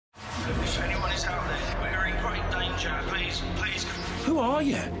us out there. We are in great danger. Please, please. Who are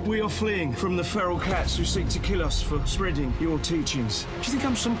you? We are fleeing from the feral cats who seek to kill us for spreading your teachings. Do you think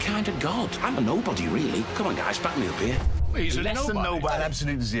I'm some kind of god? I'm a nobody, really. Come on, guys, back me up here. He's less than nobody.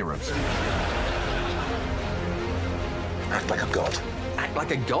 Absolute zeros. Act like a god. Act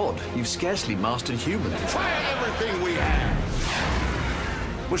like a god? You've scarcely mastered human. Fire everything we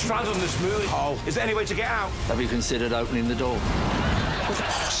have! We're stranded on this moon. Oh. Is there any way to get out? Have you considered opening the door? We're the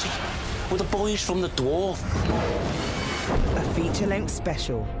posse. We're the boys from the Dwarf. A feature-length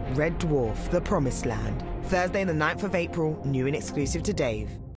special, Red Dwarf, The Promised Land. Thursday the 9th of April, new and exclusive to Dave.